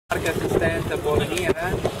I've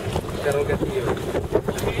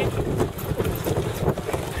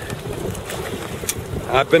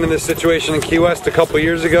been in this situation in Key West a couple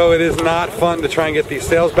years ago. It is not fun to try and get these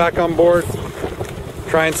sails back on board.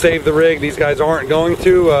 Try and save the rig. These guys aren't going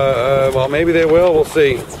to. Well, maybe they will. We'll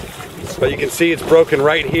see. But you can see it's broken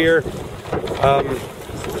right here.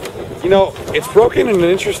 You know, it's broken in an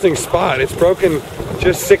interesting spot. It's broken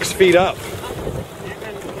just 6 feet up.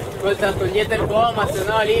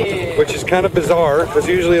 Which is kind of bizarre, because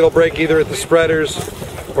usually it'll break either at the spreaders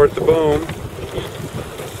or at the boom.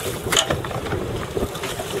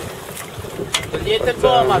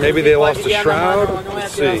 So maybe they lost a shroud.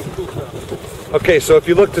 Let's see. Okay, so if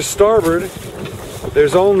you look to starboard,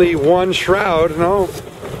 there's only one shroud. No,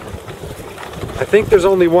 I think there's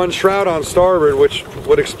only one shroud on starboard, which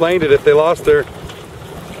would explain it if they lost their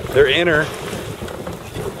inner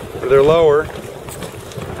or their lower.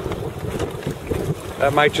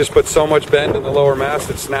 That might just put so much bend in the lower mast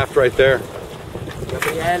it snapped right there.